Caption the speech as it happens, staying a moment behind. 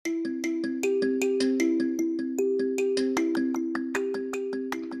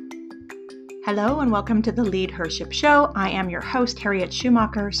Hello and welcome to the Lead Hership Show. I am your host, Harriet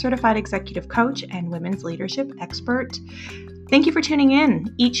Schumacher, certified executive coach and women's leadership expert. Thank you for tuning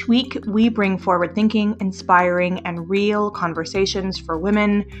in. Each week, we bring forward thinking, inspiring, and real conversations for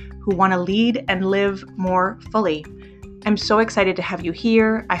women who want to lead and live more fully. I'm so excited to have you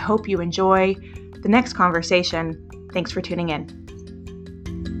here. I hope you enjoy the next conversation. Thanks for tuning in.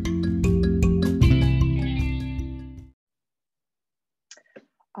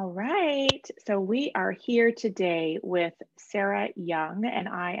 All right, so we are here today with Sarah Young, and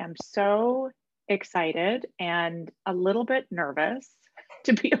I am so excited and a little bit nervous,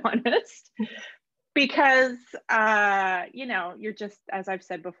 to be honest, because, you're just, as I've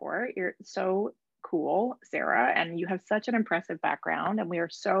said before, you're so cool, Sarah, and you have such an impressive background, and we are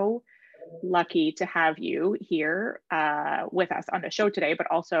so lucky to have you here with us on the show today,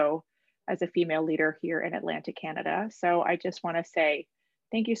 but also as a female leader here in Atlantic Canada. So I just want to say,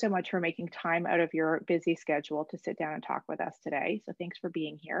 thank you so much for making time out of your busy schedule to sit down and talk with us today. So thanks for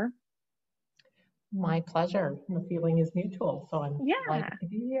being here. My pleasure. The feeling is mutual. So I'm delighted to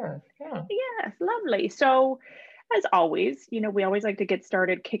be here. Yes, lovely. So as always, we always like to get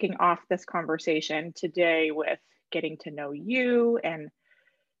started kicking off this conversation today with getting to know you and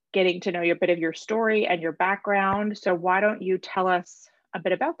getting to know a bit of your story and your background. So why don't you tell us a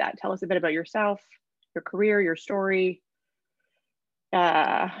bit about that? Tell us a bit about yourself, your career, your story.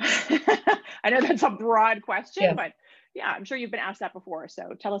 I know that's a broad question, but yeah, I'm sure you've been asked that before.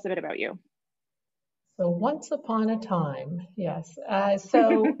 So tell us a bit about you. So once upon a time, yes.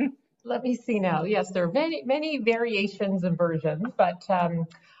 So let me see now. Yes, there are many variations and versions, but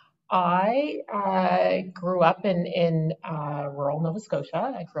I grew up in rural Nova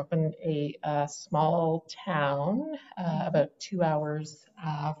Scotia. I grew up in a small town about 2 hours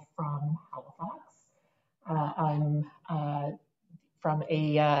from Halifax. I'm from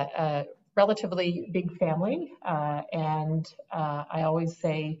a relatively big family, and I always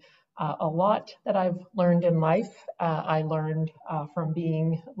say a lot that I've learned in life, I learned from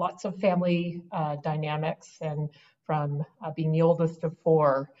being lots of family dynamics, and from being the oldest of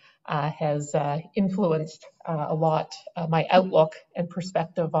four has influenced a lot my outlook and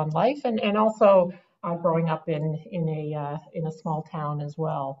perspective on life, and also growing up in a small town as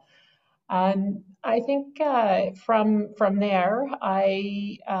well. I think from there,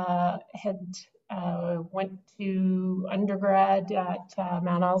 I went to undergrad at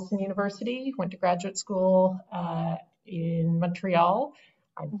Mount Allison University, went to graduate school in Montreal.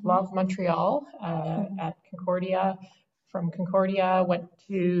 I love Montreal, at Concordia. From Concordia, went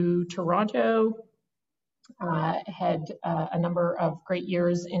to Toronto, had a number of great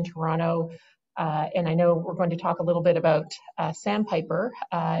years in Toronto. And I know we're going to talk a little bit about Sandpiper.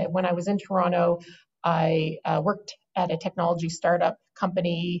 When I was in Toronto, I worked at a technology startup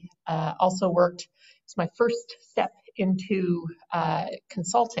company, also worked, it's my first step into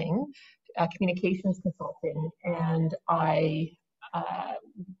consulting, communications consulting, and I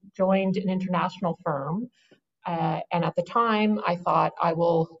joined an international firm. And at the time, I thought I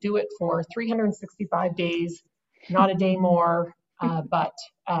will do it for 365 days, not a day more, but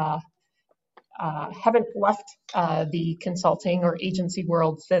haven't left the consulting or agency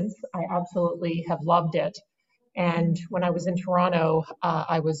world since. I absolutely have loved it. And when I was in Toronto,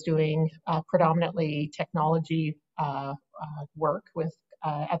 I was doing predominantly technology work with,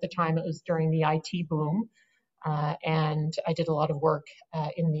 at the time it was during the IT boom. And I did a lot of work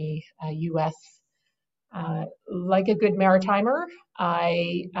in the US. Like a good maritimer,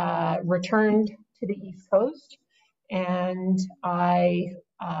 I returned to the East Coast, and I,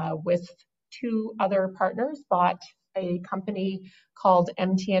 with two other partners, bought a company called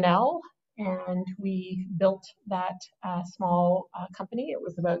MTNL, and we built that small company. It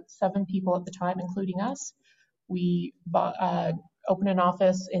was about 7 people at the time, including us. We opened an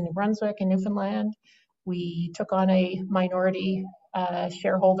office in New Brunswick and Newfoundland. We took on a minority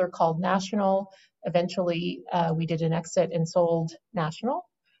shareholder called National. Eventually, we did an exit and sold National.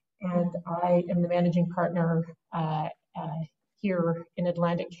 And I am the managing partner here in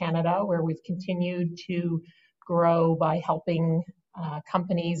Atlantic Canada, where we've continued to grow by helping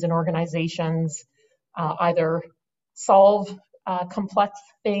companies and organizations either solve complex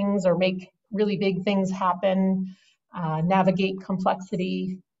things or make really big things happen, navigate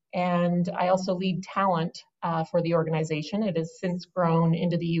complexity. And I also lead talent for the organization. It has since grown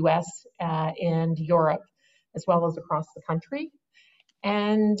into the US and Europe, as well as across the country.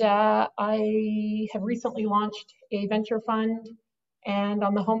 And I have recently launched a venture fund. And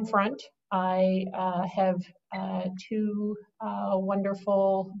on the home front, I have 2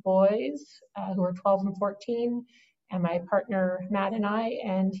 wonderful boys who are 12 and 14. and my partner Matt and I,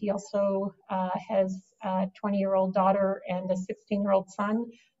 and he also has a 20-year-old daughter and a 16-year-old son.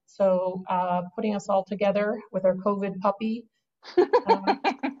 So putting us all together with our COVID puppy,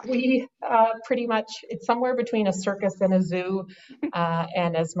 we pretty much, it's somewhere between a circus and a zoo.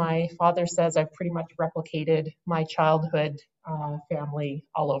 And as my father says, I've pretty much replicated my childhood family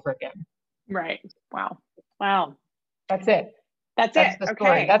all over again. Right. Wow. Wow. That's it. That's the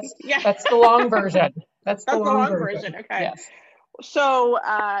story. Okay. Yeah. That's the long version. That's the long version. Okay. Yes. So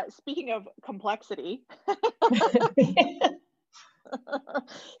speaking of complexity,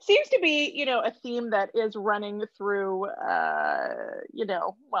 seems to be, you know, a theme that is running through, you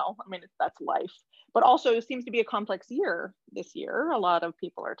know, well, I mean, that's life, but also seems to be a complex year this year. A lot of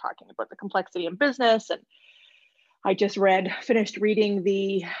people are talking about the complexity in business. And I just finished reading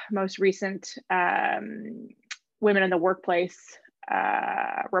the most recent Women in the Workplace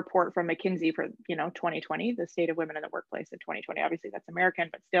report from McKinsey for, you know, 2020, the state of women in the workplace in 2020. Obviously that's American,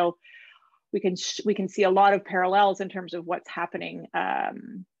 but still we can see a lot of parallels in terms of what's happening,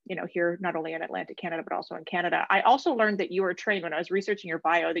 you know, here, not only in Atlantic Canada, but also in Canada. I also learned that you were trained, when I was researching your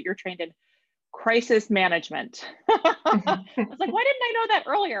bio, that you're trained in crisis management. I was like, why didn't I know that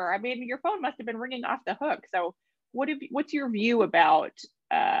earlier? I mean, your phone must have been ringing off the hook. So what's your view about,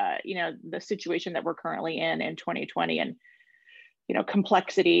 you know, the situation that we're currently in 2020, and, you know,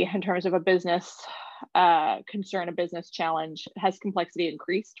 complexity in terms of a business concern, a business challenge? Has complexity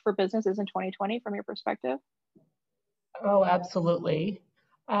increased for businesses in 2020 from your perspective? Oh, absolutely.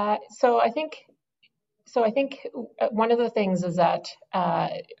 So I think one of the things is that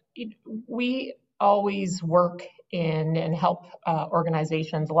we always work in and help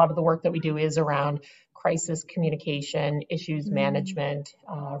organizations. A lot of the work that we do is around crisis communication, issues management,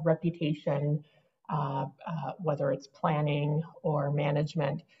 reputation, whether it's planning or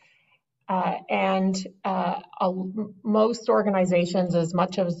management. Most organizations, as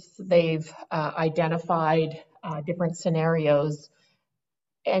much as they've identified different scenarios,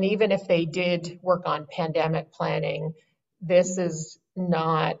 and even if they did work on pandemic planning, this is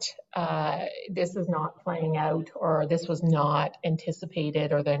not playing out, or this was not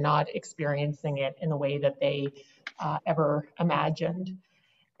anticipated, or they're not experiencing it in the way that they ever imagined.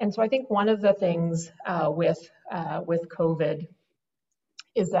 And so I think one of the things with COVID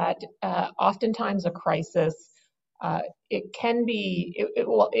is that oftentimes a crisis, it can be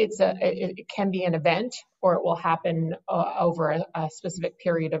an event, or it will happen over a specific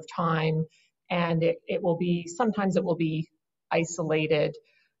period of time, and sometimes it will be isolated,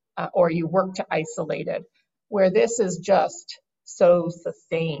 or you work to isolate it, where this is just so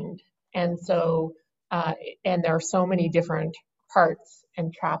sustained. And so and there are so many different parts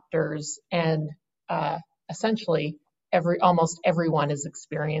and chapters, and essentially almost everyone is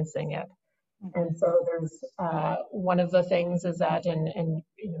experiencing it. And so there's one of the things is that, and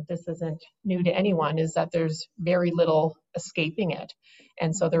you know, this isn't new to anyone, is that there's very little escaping it.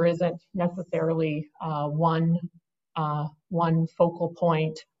 And so there isn't necessarily one focal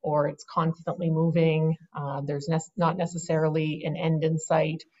point, or it's constantly moving. There's not necessarily an end in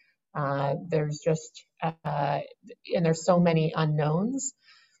sight. There's just, and there's so many unknowns.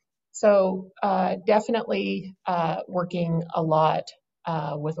 So definitely working a lot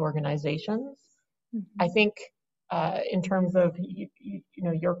with organizations. I think in terms of you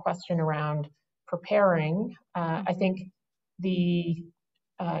know, your question around preparing, I think the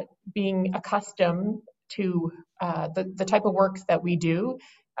being accustomed to the type of work that we do,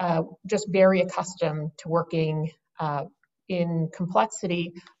 just very accustomed to working in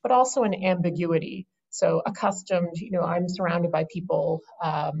complexity, but also in ambiguity. So accustomed, you know, I'm surrounded by people,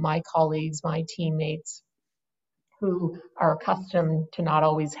 my colleagues, my teammates, who are accustomed to not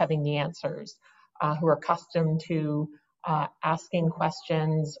always having the answers, who are accustomed to asking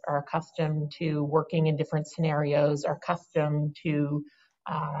questions, are accustomed to working in different scenarios, are accustomed to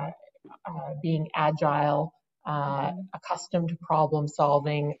being agile, accustomed to problem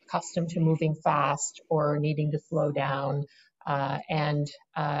solving, accustomed to moving fast or needing to slow down, and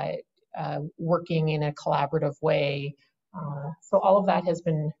working in a collaborative way. So all of that has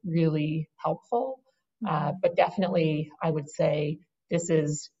been really helpful. But definitely, I would say this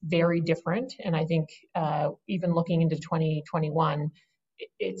is very different. And I think even looking into 2021,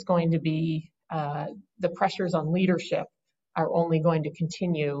 it's going to be the pressures on leadership are only going to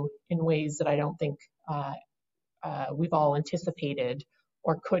continue in ways that I don't think we've all anticipated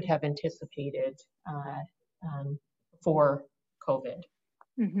or could have anticipated before COVID.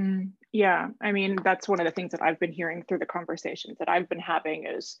 Mm-hmm. Yeah, I mean, that's one of the things that I've been hearing through the conversations that I've been having,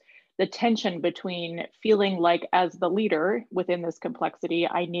 is the tension between feeling like, as the leader within this complexity,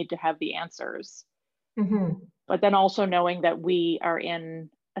 I need to have the answers, but then also knowing that we are in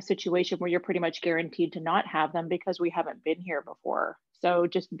a situation where you're pretty much guaranteed to not have them because we haven't been here before. So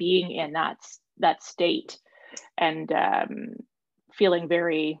just being in that state and feeling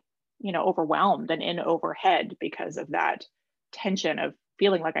very, overwhelmed and in overhead because of that tension of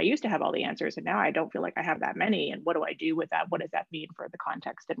feeling like I used to have all the answers and now I don't feel like I have that many. And what do I do with that? What does that mean for the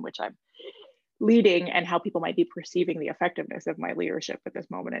context in which I'm leading and how people might be perceiving the effectiveness of my leadership at this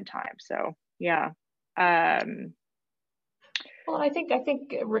moment in time? So yeah. Well, I think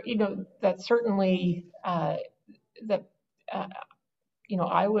that certainly that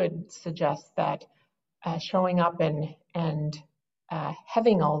I would suggest that showing up and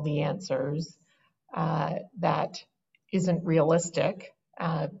having all the answers that isn't realistic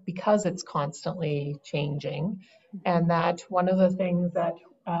because it's constantly changing, and that one of the things that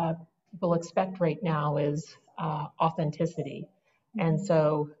people expect right now is authenticity. And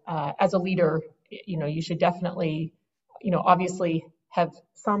so, as a leader, you should definitely, obviously have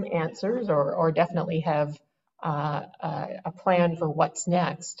some answers or definitely have a plan for what's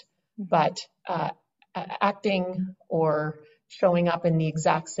next, but acting or showing up in the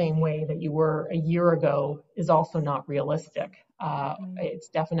exact same way that you were a year ago is also not realistic. It's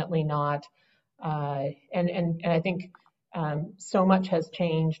definitely not. And I think so much has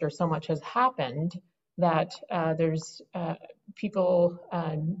changed or so much has happened that there's people,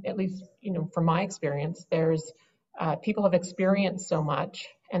 at least from my experience, there's people have experienced so much,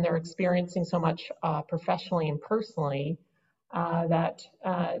 and they're experiencing so much professionally and personally that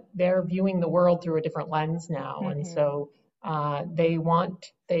they're viewing the world through a different lens now. And so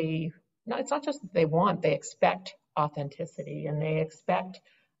it's not just that they expect authenticity, and they expect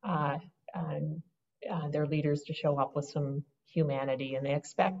their leaders to show up with some humanity, and they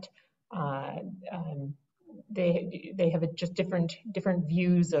expect they have just different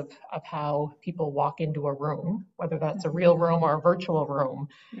views of how people walk into a room, whether that's a real room or a virtual room.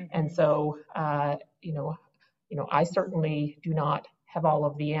 And so I certainly do not have all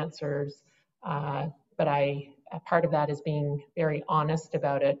of the answers, but part of that is being very honest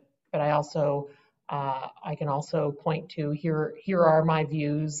about it. But I can also point to here are my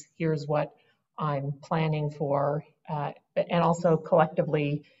views, here's what I'm planning for, and also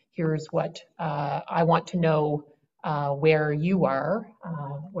collectively, here's what I want to know where you are,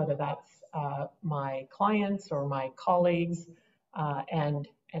 whether that's my clients or my colleagues, and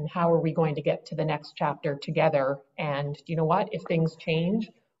how are we going to get to the next chapter together? And you know what? If things change,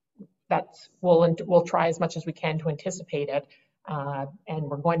 we'll try as much as we can to anticipate it. And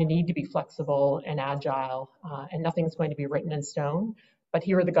we're going to need to be flexible and agile, and nothing's going to be written in stone. But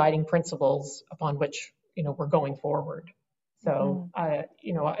here are the guiding principles upon which we're going forward. So I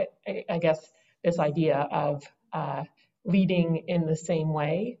guess this idea of leading in the same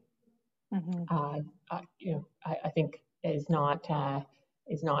way, I think is not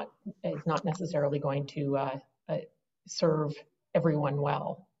necessarily going to serve everyone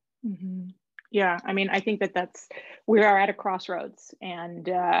well. Yeah, I mean, I think we are at a crossroads, and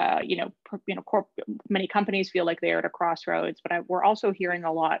many companies feel like they are at a crossroads, but we're also hearing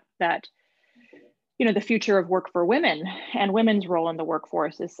a lot that the future of work for women and women's role in the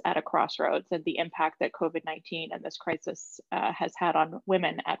workforce is at a crossroads, and the impact that COVID-19 and this crisis has had on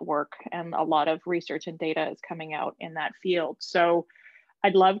women at work, and a lot of research and data is coming out in that field. So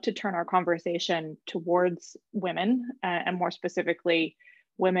I'd love to turn our conversation towards women, and more specifically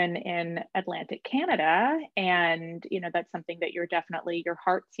women in Atlantic Canada. And that's something that your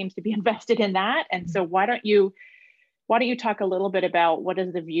heart seems to be invested in that. And so why don't you talk a little bit about what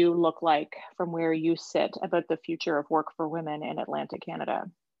does the view look like from where you sit about the future of work for women in Atlantic Canada?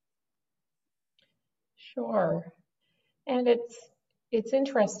 Sure. And it's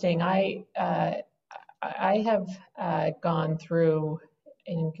interesting. I have gone through,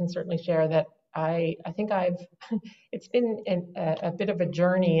 and can certainly share that I think it's been a bit of a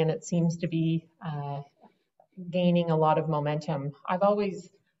journey, and it seems to be gaining a lot of momentum. I've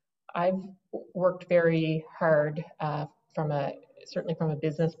worked very hard certainly from a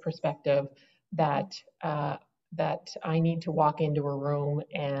business perspective that I need to walk into a room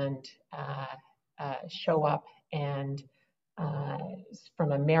and show up, and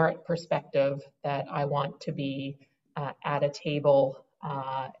from a merit perspective that I want to be at a table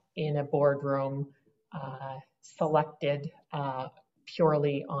in a boardroom selected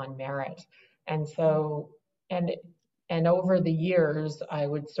purely on merit. And so, and over the years, I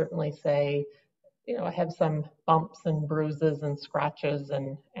would certainly say, I have some bumps and bruises and scratches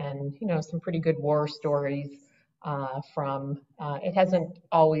and some pretty good war stories from, it hasn't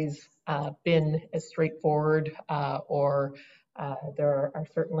always been as straightforward, or there are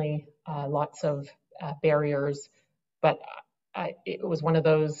certainly lots of barriers, but it was one of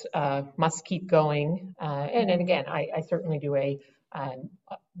those must keep going. And again, I certainly do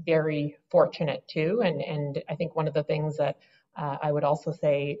very fortunate too. And I think one of the things that I would also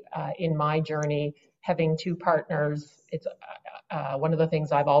say in my journey, having two partners, it's one of the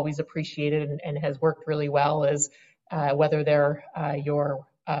things I've always appreciated and has worked really well is whether they're your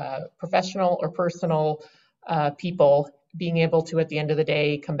professional or personal people, being able to, at the end of the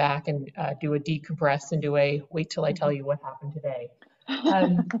day, come back and do a decompress and do a wait till I tell you what happened today.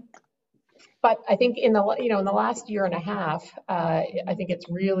 But I think in the last year and a half, I think it's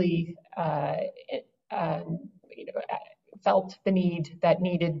really felt the need that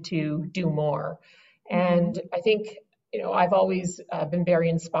needed to do more. And I think I've always been very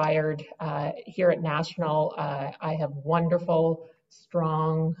inspired here at National. I have wonderful,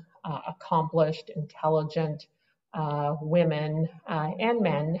 strong, accomplished, intelligent women and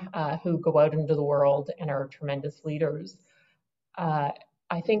men who go out into the world and are tremendous leaders.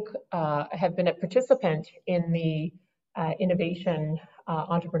 I think I have been a participant in the innovation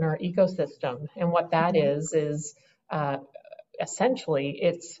entrepreneur ecosystem. And what that is essentially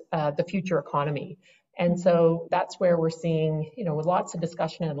it's the future economy. And so that's where we're seeing, with lots of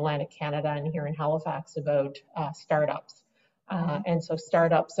discussion in Atlantic Canada and here in Halifax about startups. And so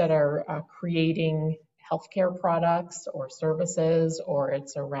startups that are creating healthcare products or services, or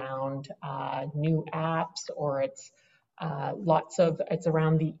it's around new apps, or it's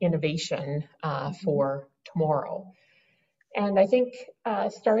around the innovation for tomorrow. And I think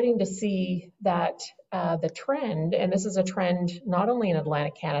starting to see that the trend, and this is a trend not only in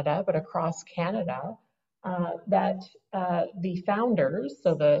Atlantic Canada, but across Canada, that the founders,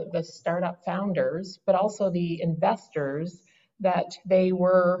 so the startup founders, but also the investors, that they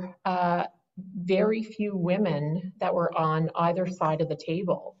were very few women that were on either side of the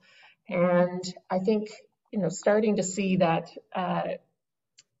table. And I think, starting to see that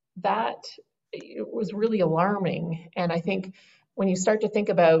that it was really alarming. And I think when you start to think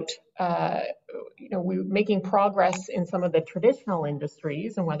about, we're making progress in some of the traditional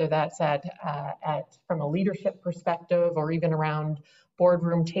industries, and whether that's from a leadership perspective or even around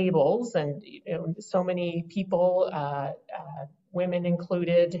boardroom tables, and so many people, women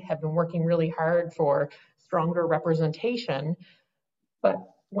included, have been working really hard for stronger representation. But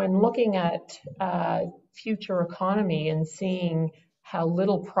when looking at future economy and seeing how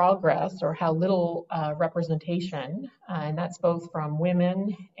little progress or how little representation, and that's both from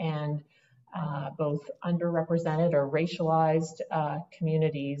women and both underrepresented or racialized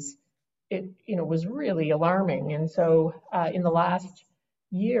communities, it was really alarming. And so in the last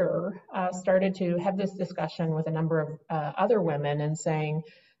year, started to have this discussion with a number of other women and saying,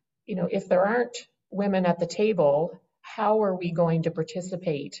 if there aren't women at the table, how are we going to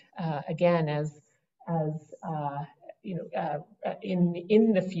participate again as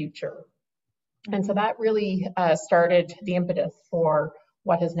in the future? And so that really started the impetus for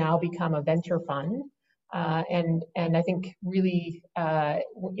what has now become a venture fund. And I think really,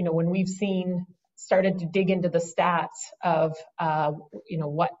 when we've started to dig into the stats of,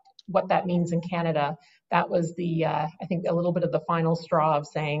 what that means in Canada, that was I think a little bit of the final straw of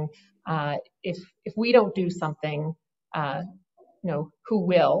saying, if we don't do something, who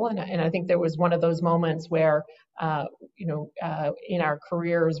will? And I think there was one of those moments where, in our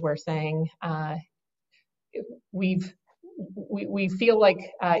careers, we're saying we feel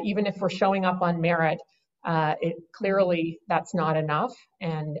like even if we're showing up on merit, clearly that's not enough,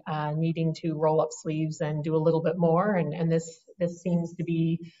 and needing to roll up sleeves and do a little bit more. And this seems to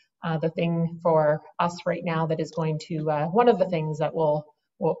be the thing for us right now that is going to one of the things that we're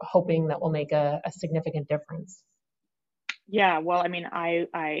hoping that will make a significant difference. Yeah, well, I mean,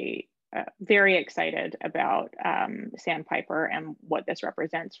 I very excited about Sandpiper and what this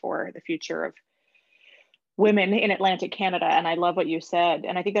represents for the future of women in Atlantic Canada. And I love what you said.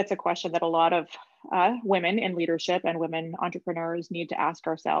 And I think that's a question that a lot of women in leadership and women entrepreneurs need to ask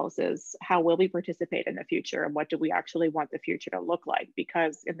ourselves is, how will we participate in the future? And what do we actually want the future to look like?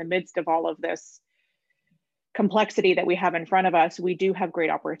 Because in the midst of all of this complexity that we have in front of us, we do have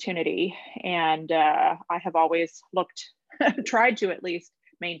great opportunity. And I have always tried to at least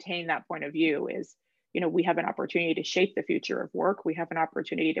maintain that point of view is, we have an opportunity to shape the future of work. We have an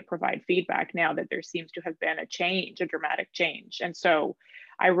opportunity to provide feedback now that there seems to have been a dramatic change. And so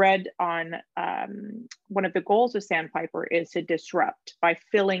I read on one of the goals of Sandpiper is to disrupt by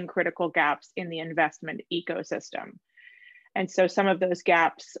filling critical gaps in the investment ecosystem. And so some of those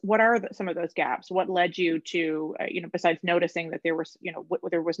gaps, what are some of those gaps? What led you to, besides noticing that there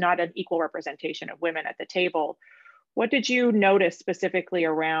was not an equal representation of women at the table, What did you notice specifically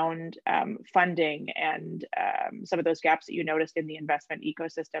around funding and some of those gaps that you noticed in the investment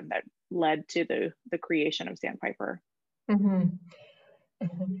ecosystem that led to the creation of Sandpiper? Mm-hmm.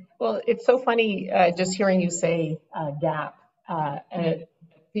 Well, it's so funny just hearing you say gap, and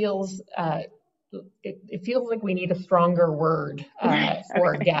feels uh, it feels like we need a stronger word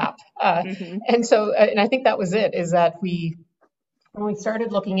for Okay. gap. Mm-hmm. And so, and I think that was it, is that when we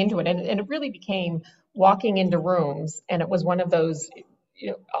started looking into it, and it really became walking into rooms, and it was one of those,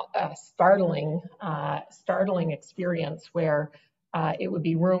 startling experience where it would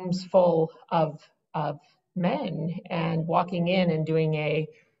be rooms full of men, and walking in and doing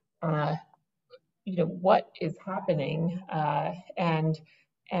uh, what is happening, and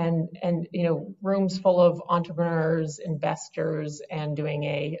rooms full of entrepreneurs, investors, and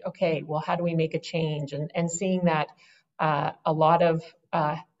doing okay, well, how do we make a change, and seeing that a lot of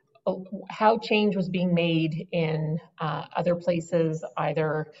how change was being made in other places,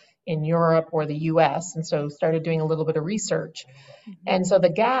 either in Europe or the US, and so started doing a little bit of research. Mm-hmm. And so the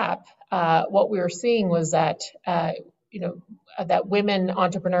gap, what we were seeing was that that women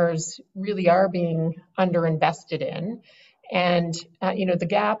entrepreneurs really are being underinvested in. And the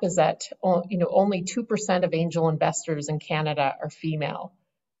gap is that only 2% of angel investors in Canada are female.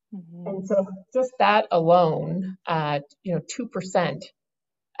 Mm-hmm. And so just that alone, 2%.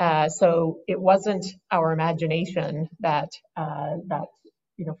 So it wasn't our imagination that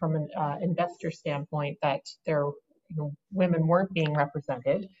from an investor standpoint, that women weren't being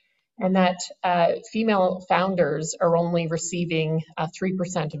represented, and that female founders are only receiving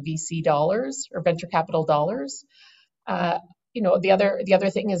 3% of VC dollars or venture capital dollars. The other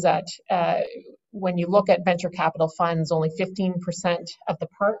thing is that when you look at venture capital funds, only 15% of the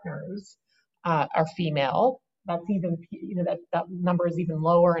partners are female. That's even, that number is even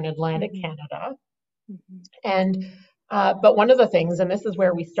lower in Atlantic Mm-hmm. Canada. Mm-hmm. And but one of the things, and this is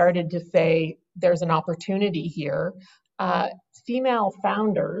where we started to say there's an opportunity here, female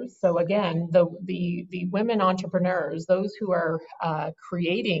founders. So again, the women entrepreneurs, those who are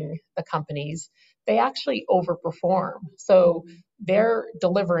creating the companies, they actually overperform. So they're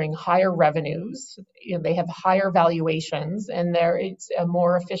delivering higher revenues, they have higher valuations, and it's a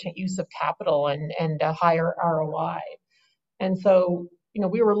more efficient use of capital and a higher ROI. And so,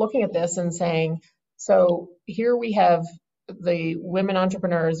 we were looking at this and saying, so here we have the women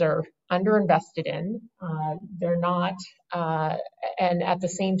entrepreneurs are underinvested in. They're not, and at the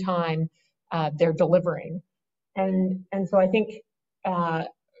same time, they're delivering. And so I think,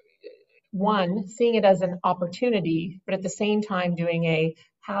 one, seeing it as an opportunity, but at the same time doing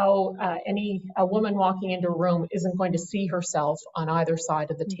how a woman walking into a room isn't going to see herself on either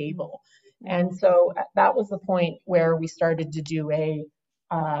side of the Mm-hmm. table. And so that was the point where we started to do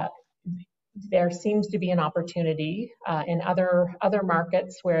there seems to be an opportunity in other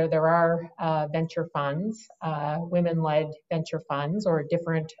markets where there are venture funds, women-led venture funds, or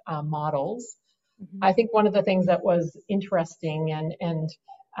different models. Mm-hmm. I think one of the things that was interesting, and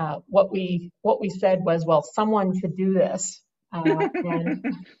what we said was, well, someone should do this, and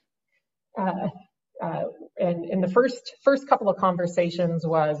uh, and the first couple of conversations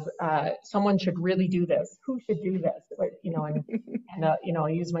was, someone should really do this. Who should do this? And I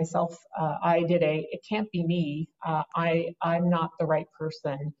use myself. I did it can't be me. I'm not the right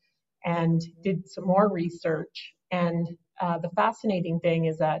person, and did some more research. And the fascinating thing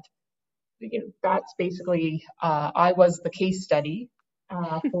is that that's basically I was the case study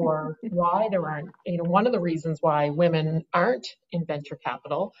for why there aren't. One of the reasons why women aren't in venture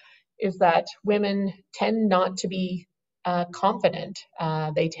capital is that women tend not to be confident.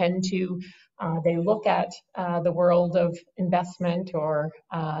 They tend to they look at the world of investment, or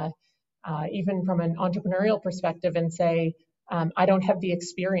even from an entrepreneurial perspective, and say, I don't have the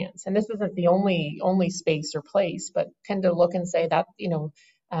experience. And this isn't the only space or place, but tend to look and say that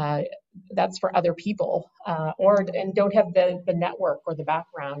that's for other people, and don't have the network or the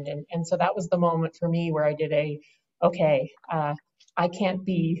background. And so that was the moment for me where I did I can't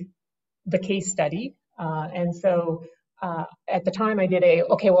be the case study. And so at the time I did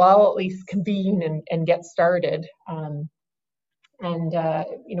okay, well, I'll at least convene and get started. And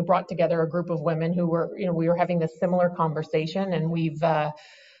brought together a group of women who were, we were having this similar conversation, and we've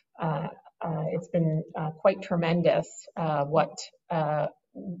it's been quite tremendous what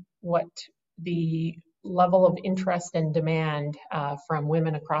the level of interest and demand from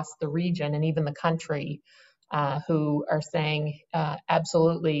women across the region and even the country, who are saying,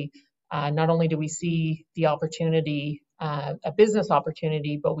 absolutely, not only do we see the opportunity, a business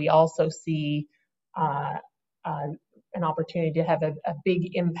opportunity, but we also see an opportunity to have a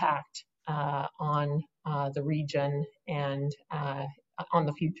big impact on the region and on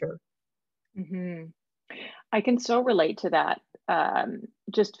the future. Hmm. I can so relate to that.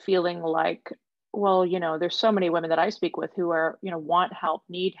 Just feeling like, well, there's so many women that I speak with who are, want help,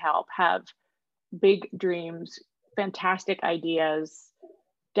 need help, have big dreams, fantastic ideas,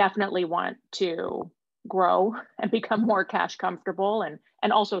 definitely want to grow and become more cash comfortable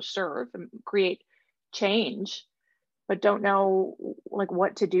and also serve and create change, but don't know like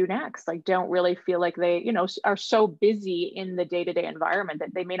what to do next. Like don't really feel like they, are so busy in the day-to-day environment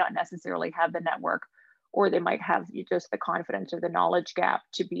that they may not necessarily have the network, or they might have just the confidence or the knowledge gap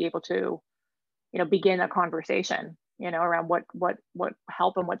to be able to, begin a conversation, around what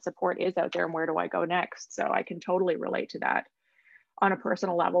help and what support is out there and where do I go next. So I can totally relate to that on a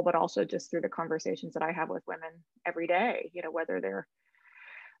personal level, but also just through the conversations that I have with women every day, whether they're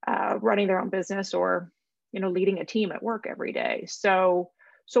running their own business or, leading a team at work every day. So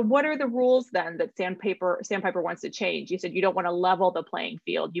what are the rules then that Sandpiper wants to change? You said you don't want to level the playing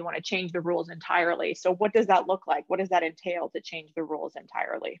field. You want to change the rules entirely. So what does that look like? What does that entail to change the rules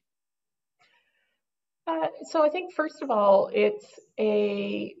entirely? So I think first of all, it's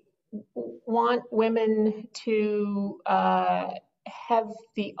want women to have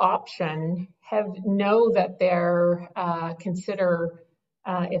the option, know that they're consider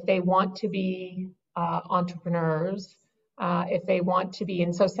if they want to be entrepreneurs, if they want to be,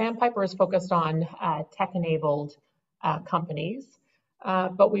 and so Sandpiper is focused on tech-enabled companies,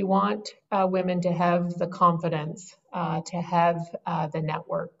 but we want women to have the confidence, to have the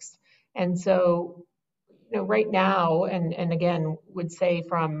networks, and so right now, and again, would say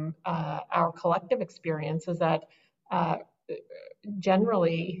from our collective experience is that uh,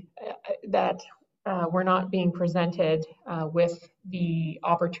 generally that we're not being presented with the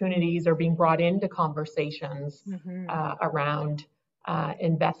opportunities or being brought into conversations Mm-hmm. around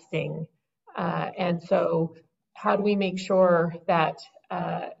investing. And so how do we make sure that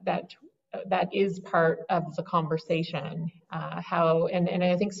that is part of the conversation? And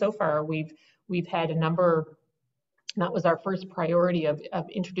I think so far we've had a number. That was our first priority of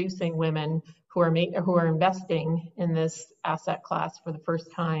introducing women who are investing in this asset class for the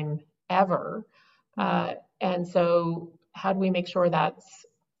first time ever. And so, how do we make sure that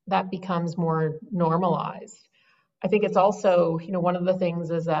becomes more normalized? I think it's also, one of the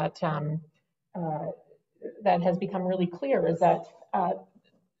things is that that has become really clear is that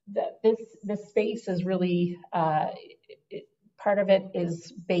this space is really part of it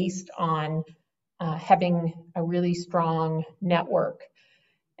is based on having a really strong network.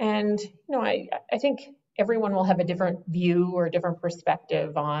 And I think everyone will have a different view or a different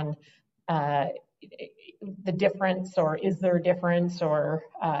perspective on the difference, or is there a difference, or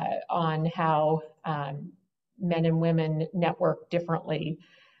on how men and women network differently.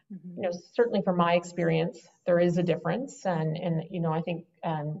 Mm-hmm. Certainly from my experience, there is a difference, and I think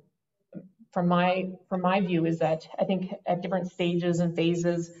from my view is that I think at different stages and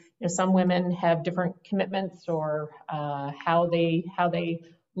phases, some women have different commitments, or how they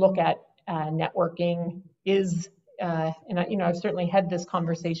look at networking is, and I've certainly had this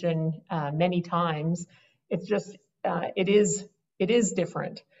conversation many times. It's just it is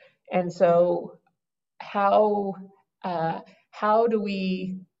different, and so how how do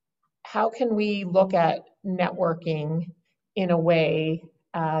we how can we look at networking in a way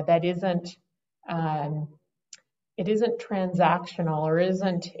that um, isn't transactional, or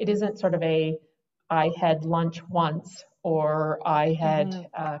it isn't sort of I had lunch once, or I had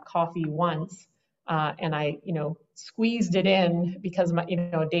Mm-hmm. coffee once, and I squeezed it in because my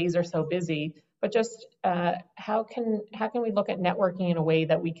days are so busy. But just how can we look at networking in a way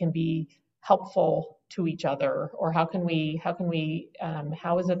that we can be helpful to each other, or how is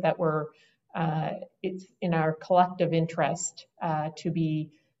it that we're it's in our collective interest to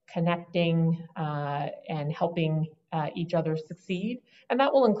be connecting and helping each other succeed, and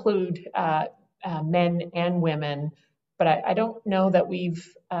that will include men and women. But I don't know that we've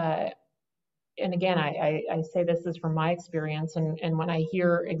and again, I say this is from my experience, and when I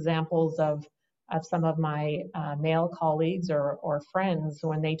hear examples of some of my male colleagues or friends,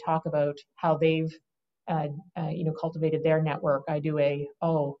 when they talk about how they've cultivated their network, I do it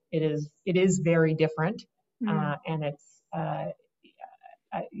is very different, Mm-hmm. and it's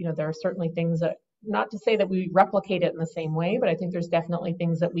there are certainly things that, not to say that we replicate it in the same way, but I think there's definitely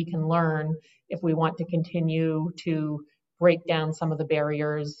things that we can learn if we want to continue to break down some of the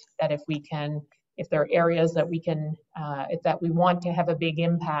barriers. That if there are areas that we can, if that we want to have a big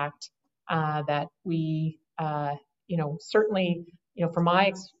impact, that we, certainly, from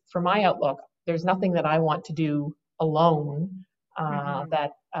my outlook, there's nothing that I want to do alone. Mm-hmm.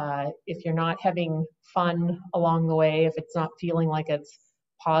 That if you're not having fun along the way, if it's not feeling like it's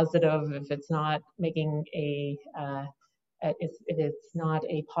positive, if it's not making if it's not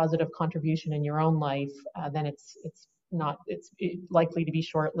a positive contribution in your own life, then it's likely to be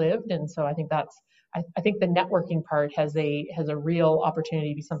short-lived. And so I think I think the networking part has a real opportunity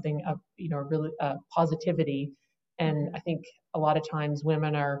to be something of, really positivity. And I think a lot of times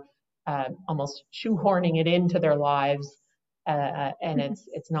women are almost shoehorning it into their lives, and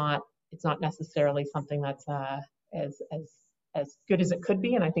it's not necessarily something that's as good as it could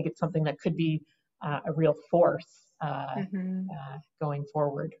be. And I think it's something that could be a real force going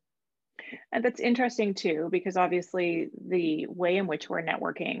forward. And that's interesting too, because obviously the way in which we're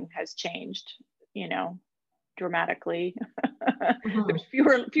networking has changed, dramatically. There's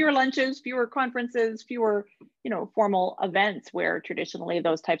fewer lunches, fewer conferences, fewer, formal events where traditionally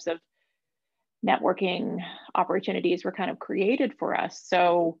those types of networking opportunities were kind of created for us.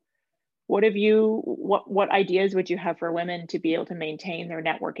 So what ideas would you have for women to be able to maintain their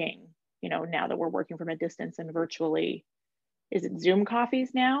networking, now that we're working from a distance and virtually? Is it Zoom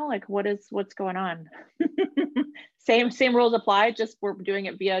coffees now? Like what's going on? Same rules apply, just we're doing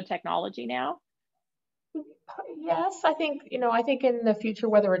it via technology now? Yes, I think in the future,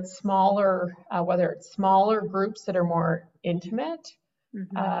 whether it's smaller groups that are more intimate,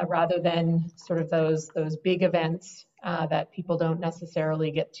 rather than sort of those big events that people don't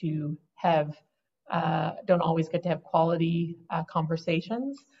necessarily get to have, don't always get to have quality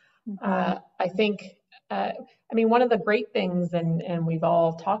conversations. I think, one of the great things, and we've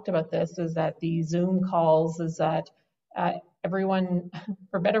all talked about this, is that the Zoom calls is that everyone,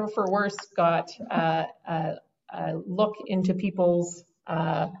 for better or for worse, got look into people's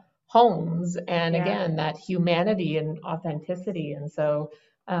homes, and again, that humanity and authenticity. And so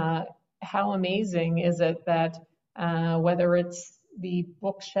how amazing is it that whether it's the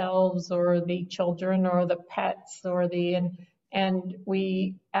bookshelves or the children or the pets or and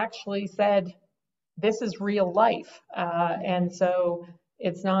we actually said, this is real life. And so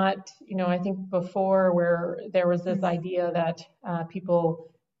it's not, I think before, where there was this idea that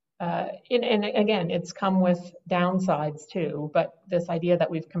people, and again, it's come with downsides too, but this idea that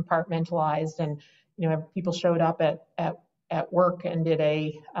we've compartmentalized, and, people showed up at work and did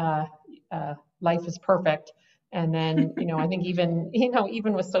a life is perfect. And then, I think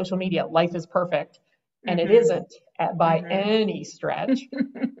even with social media, life is perfect. And it isn't by any stretch,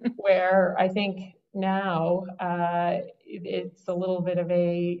 where I think now it's a little bit of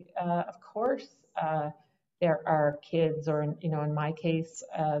of course, there are kids, or, in my case,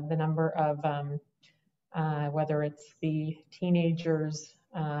 the number of, whether it's the teenagers,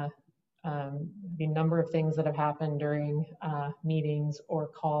 the number of things that have happened during meetings or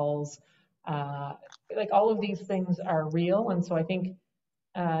calls, like all of these things are real. And so I think,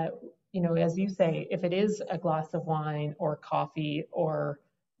 as you say, if it is a glass of wine or coffee or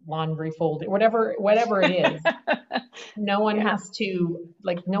laundry folding, whatever it is, no one has to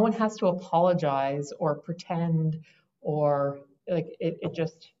apologize or pretend, or it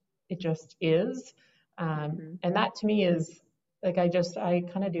just is. And that to me is like, I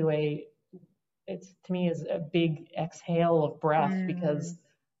kind of do to me is a big exhale of breath, because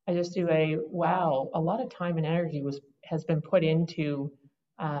I just do wow, a lot of time and energy has been put into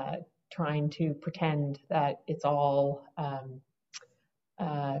trying to pretend that it's all,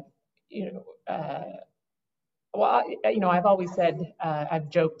 well, I've always said, I've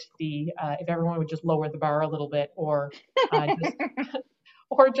joked if everyone would just lower the bar a little bit, or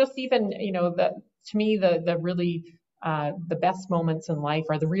just even, to me, the really, the best moments in life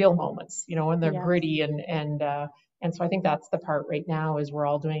are the real moments, and they're gritty, and so I think that's the part right now, is we're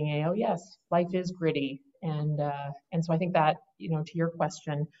all doing oh yes, life is gritty. And so I think that, to your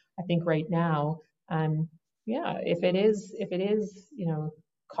question, I think right now, if it is,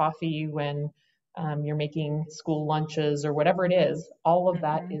 coffee when you're making school lunches or whatever it is, all of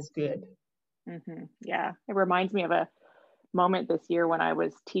that is good. Yeah, it reminds me of a moment this year when I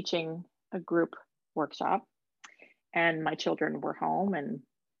was teaching a group workshop, and my children were home, and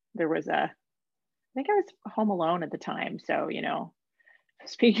there was I think I was home alone at the time. So,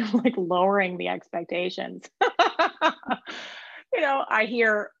 speaking of like lowering the expectations, I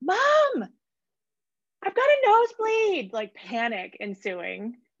hear, "Mom, I've got a nosebleed," like panic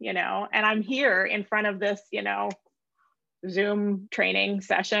ensuing, and I'm here in front of this, Zoom training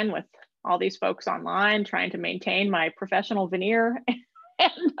session with all these folks online, trying to maintain my professional veneer.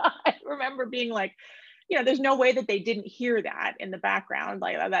 And I remember being like, there's no way that they didn't hear that in the background,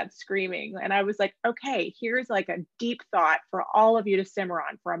 like that screaming. And I was like, okay, here's like a deep thought for all of you to simmer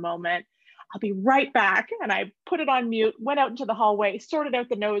on for a moment. I'll be right back. And I put it on mute, went out into the hallway, sorted out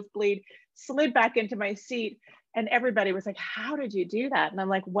the nosebleed, slid back into my seat. And everybody was like, how did you do that? And I'm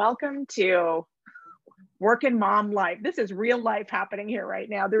like, welcome to working mom life. This is real life happening here right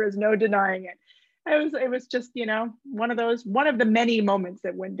now. There is no denying it. It was just, you know, one of the many moments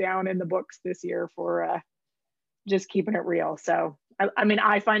that went down in the books this year for just keeping it real. So, I mean,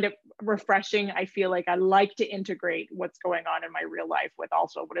 I find it refreshing. I feel like I like to integrate what's going on in my real life with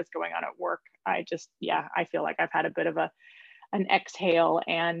also what is going on at work. I feel like I've had a bit of an exhale,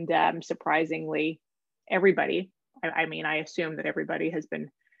 and surprisingly, everybody, I mean, I assume that everybody has been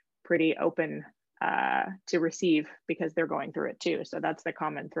pretty open to receive because they're going through it too. So that's the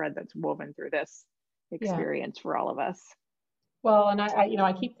common thread that's woven through this experience for all of us. Well, and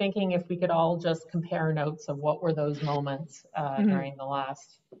I keep thinking if we could all just compare notes of what were those moments during the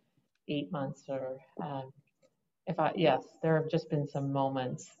last 8 months, or yes, there have just been some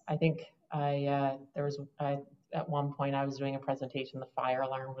moments. I think at one point I was doing a presentation, the fire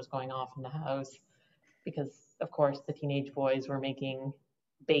alarm was going off in the house because, of course, the teenage boys were making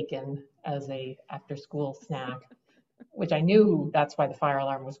bacon as a after school snack, which I knew that's why the fire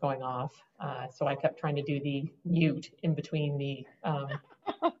alarm was going off. So I kept trying to do the mute in between the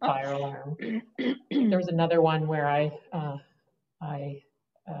fire alarm. There was another one where my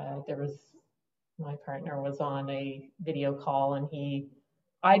partner was on a video call, and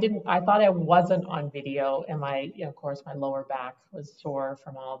I thought I wasn't on video, and of course my lower back was sore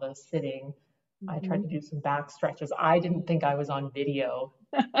from all the sitting. I tried to do some back stretches. I didn't think I was on video.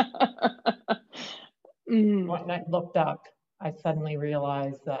 When I looked up, I suddenly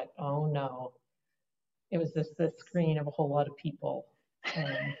realized that, oh no, it was just the screen of a whole lot of people.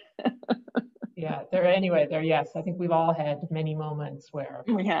 Yes, I think we've all had many moments where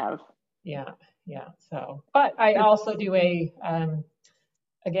we have. Yeah. So, but I also do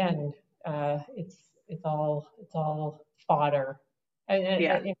again, it's all fodder,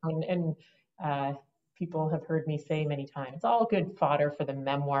 and people have heard me say many times, it's all good fodder for the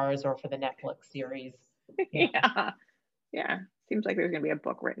memoirs or for the Netflix series. Yeah. Seems like there's going to be a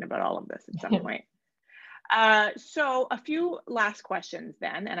book written about all of this at some point. So a few last questions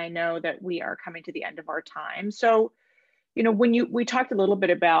then, and I know that we are coming to the end of our time. So, you know, we talked a little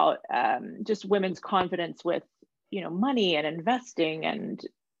bit about just women's confidence with, you know, money and investing, and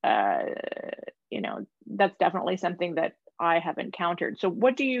you know, that's definitely something that I have encountered. So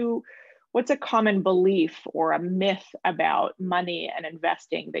what's a common belief or a myth about money and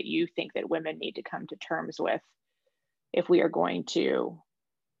investing that you think that women need to come to terms with if we are going to,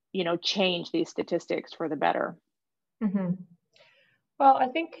 you know, change these statistics for the better? Well, I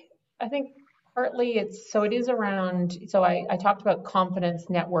think partly it is around, so I talked about confidence,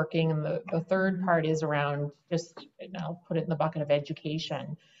 networking, and the third part is around just, and I'll put it in the bucket of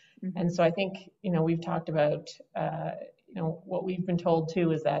education. And so I think, you know, we've talked about, you know, what we've been told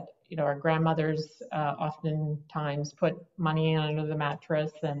too is that, you know, our grandmothers oftentimes put money under the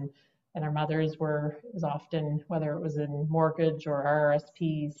mattress, and our mothers was often, whether it was in mortgage or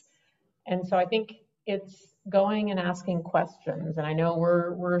RRSPs. And so I think it's going and asking questions. And I know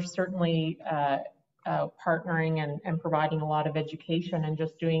we're certainly partnering and providing a lot of education, and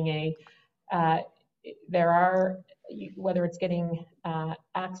just doing there are, whether it's getting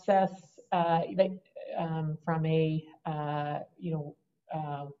access from you know,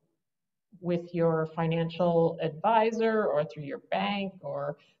 with your financial advisor or through your bank,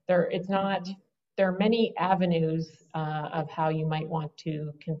 or there are many avenues of how you might want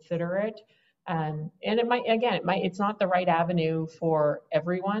to consider it. And it's not the right avenue for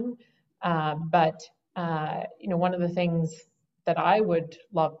everyone. But you know, one of the things that I would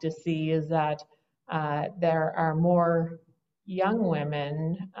love to see is that there are more young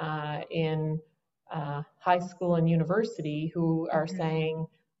women in high school and university who are saying,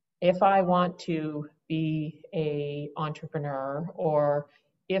 if I want to be an entrepreneur, or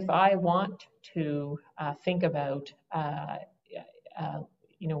if I want to think about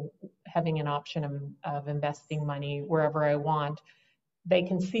you know, having an option of investing money wherever I want, they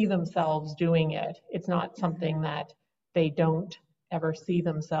can see themselves doing it. It's not something that they don't ever see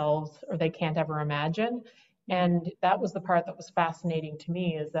themselves, or they can't ever imagine. And that was the part that was fascinating to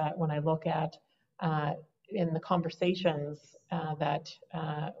me, is that when I look at in the conversations that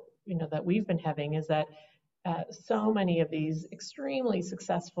you know, that we've been having, is that so many of these extremely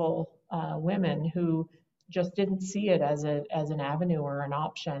successful women who just didn't see it as an avenue or an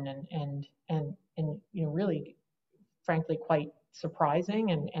option, and you know, really, frankly, quite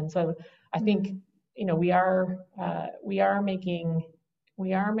surprising. And so I think, you know, we are making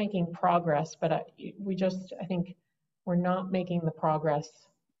progress, but I think we're not making the progress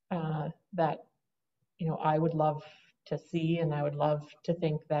that I would love to see, and I would love to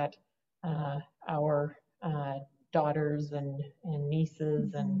think that our daughters and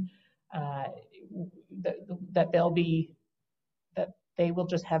nieces and that that they will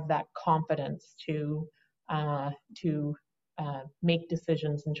just have that confidence to make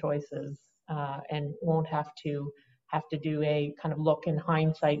decisions and choices, and won't have to do a kind of look in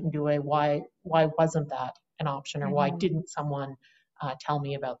hindsight and do a why wasn't that an option, or why didn't someone tell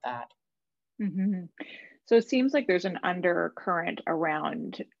me about that. Mm-hmm. So it seems like there's an undercurrent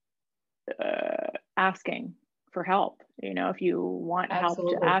around asking for help. If you want help, to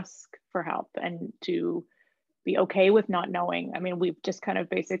Absolutely. ask for help and to be okay with not knowing. I mean, we've just kind of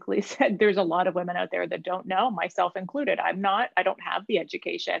basically said there's a lot of women out there that don't know, myself included. I don't have the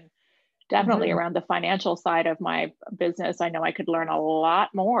education, definitely around the financial side of my business. I know I could learn a lot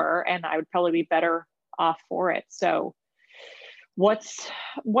more and I would probably be better off for it. So what's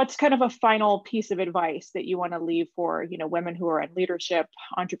kind of a final piece of advice that you want to leave for women who are in leadership,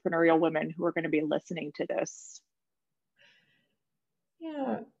 entrepreneurial women who are going to be listening to this?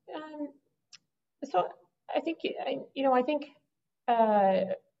 Yeah. So I think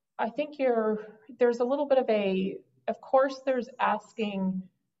I think there's a little bit of course there's asking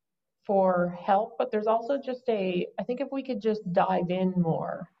for help, but there's also just I think if we could just dive in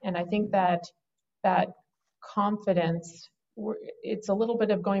more, and I think that confidence, it's a little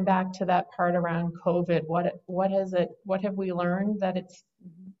bit of going back to that part around COVID. What have we learned? That it's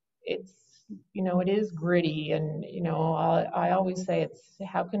it is gritty, and I always say it's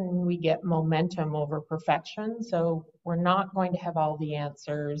how can we get momentum over perfection. So we're not going to have all the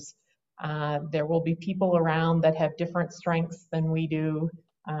answers. There will be people around that have different strengths than we do,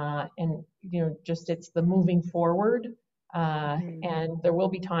 and just it's the moving forward. And there will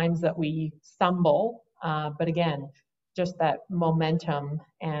be times that we stumble, but again, just that momentum.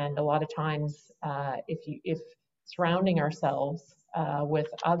 And a lot of times, if surrounding ourselves with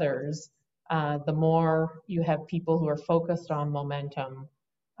others, the more you have people who are focused on momentum,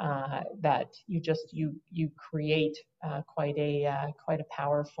 that you create quite a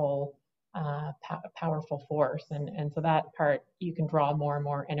powerful force, and so that part you can draw more and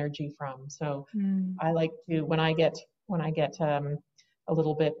more energy from. So I like to, when I get a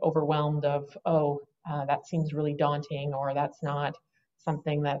little bit overwhelmed of that seems really daunting, or that's not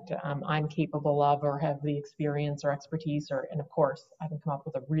something that I'm capable of or have the experience or expertise, and of course I can come up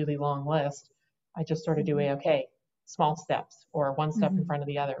with a really long list. I just sort of do small steps, or one step in front of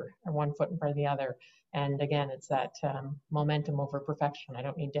the other, or one foot in front of the other. And again, it's that momentum over perfection. I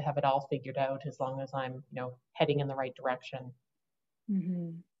don't need to have it all figured out, as long as I'm heading in the right direction.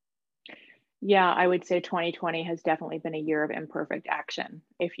 Yeah, I would say 2020 has definitely been a year of imperfect action.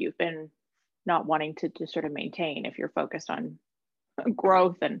 If you've been not wanting to just sort of maintain, if you're focused on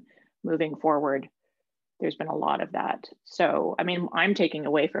growth and moving forward, there's been a lot of that. So, I mean, I'm taking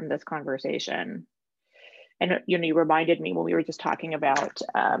away from this conversation, and you reminded me when we were just talking about,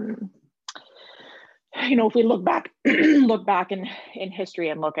 if we look back, in history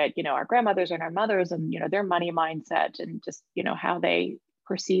and look at, our grandmothers and our mothers and, their money mindset, and just, how they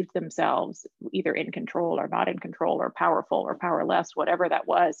perceived themselves, either in control or not in control, or powerful or powerless, whatever that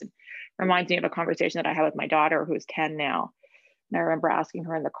was. And reminds me of a conversation that I had with my daughter, who's 10 now. And I remember asking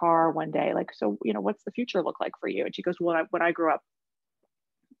her in the car one day, like, so, what's the future look like for you? And she goes, well, when I grow up,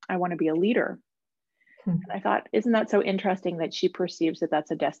 I want to be a leader. And I thought, isn't that so interesting that she perceives that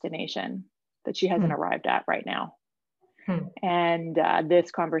that's a destination that she hasn't arrived at right now? And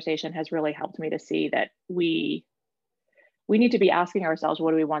this conversation has really helped me to see that we need to be asking ourselves,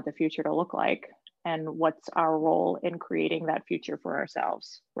 what do we want the future to look like? And what's our role in creating that future for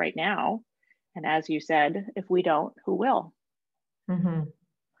ourselves right now? And as you said, if we don't, who will?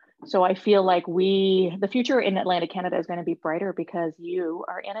 So I feel like the future in Atlantic Canada is going to be brighter because you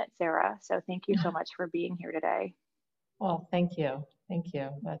are in it, Sarah. So thank you so much for being here today. Well, thank you.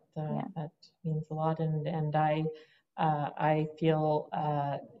 That means a lot, and I feel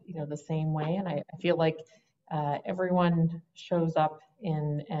the same way, and I feel like everyone shows up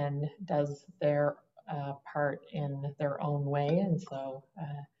in and does their part in their own way, and so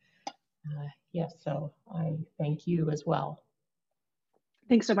yes, so I thank you as well.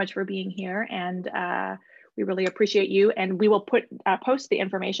 Thanks so much for being here, and we really appreciate you. And we will post the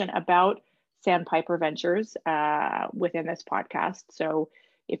information about Sandpiper Ventures within this podcast. So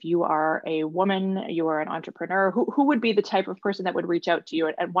if you are a woman, you are an entrepreneur, who would be the type of person that would reach out to you?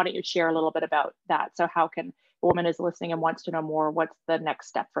 And why don't you share a little bit about that? So how can a woman is listening and wants to know more, what's the next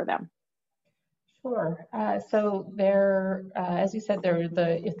step for them? Sure. So there, as you said,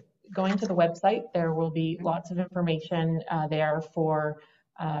 going to the website, there will be lots of information there for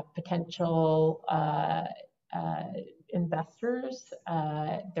potential investors.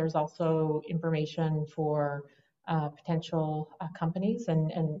 There's also information for potential companies,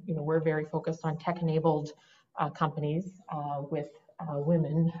 and we're very focused on tech-enabled companies with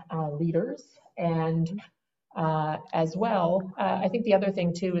women leaders. And as well, I think the other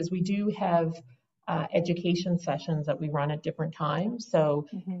thing too is we do have education sessions that we run at different times. So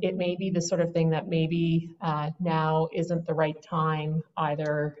it may be the sort of thing that maybe now isn't the right time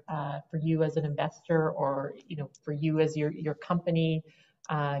either for you as an investor or for you as your company,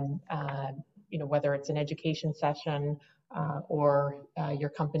 whether it's an education session or your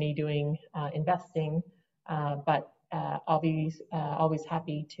company doing investing. But I'll be always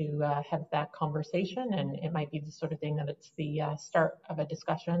happy to have that conversation, and it might be the sort of thing that it's the start of a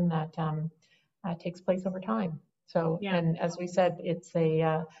discussion that takes place over time. So, yeah. And as we said, it's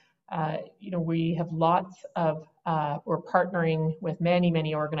a we have lots of we're partnering with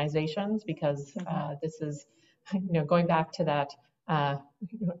many organizations because this is going back to that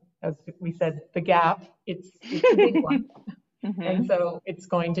as we said, the gap. It's a big one. And so it's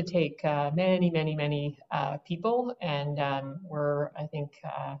going to take many people, and we're, I think,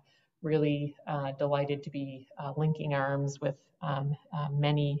 really delighted to be linking arms with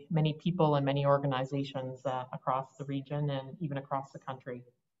many people and many organizations across the region and even across the country.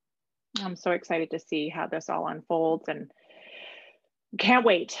 I'm so excited to see how this all unfolds, and can't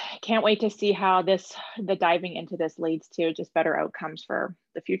wait to see how the diving into this leads to just better outcomes for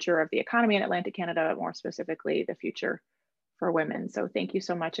the future of the economy in Atlantic Canada, more specifically the future for women. So thank you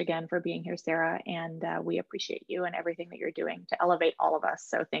so much again for being here, Sarah, and we appreciate you and everything that you're doing to elevate all of us.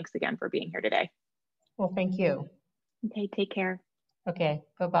 So thanks again for being here today. Well, thank you. Okay, take care. Okay,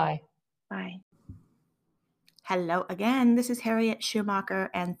 bye-bye. Bye. Hello again, this is Harriet Schumacher,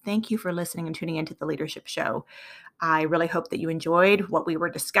 and thank you for listening and tuning into the Leadership Show. I really hope that you enjoyed what we were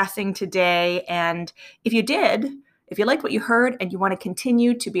discussing today, and if you did, if you liked what you heard and you want to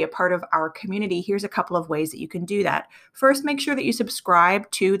continue to be a part of our community, here's a couple of ways that you can do that. First, make sure that you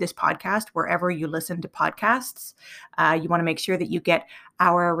subscribe to this podcast wherever you listen to podcasts. You want to make sure that you get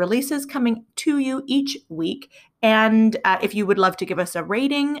our releases coming to you each week. And if you would love to give us a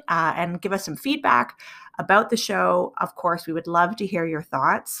rating and give us some feedback about the show, of course, we would love to hear your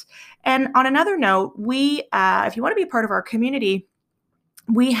thoughts. And on another note, if you want to be a part of our community,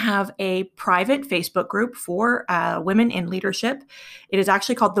 we have a private Facebook group for women in leadership. It is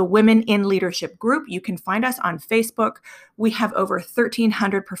actually called the Women in Leadership Group. You can find us on Facebook. We have over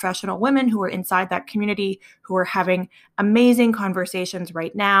 1,300 professional women who are inside that community who are having amazing conversations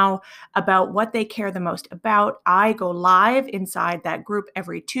right now about what they care the most about. I go live inside that group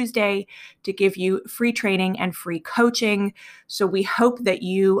every Tuesday to give you free training and free coaching. So we hope that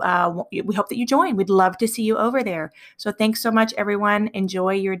you join. We'd love to see you over there. So thanks so much, everyone.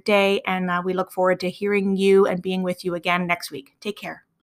 Enjoy your day, and we look forward to hearing you and being with you again next week. Take care.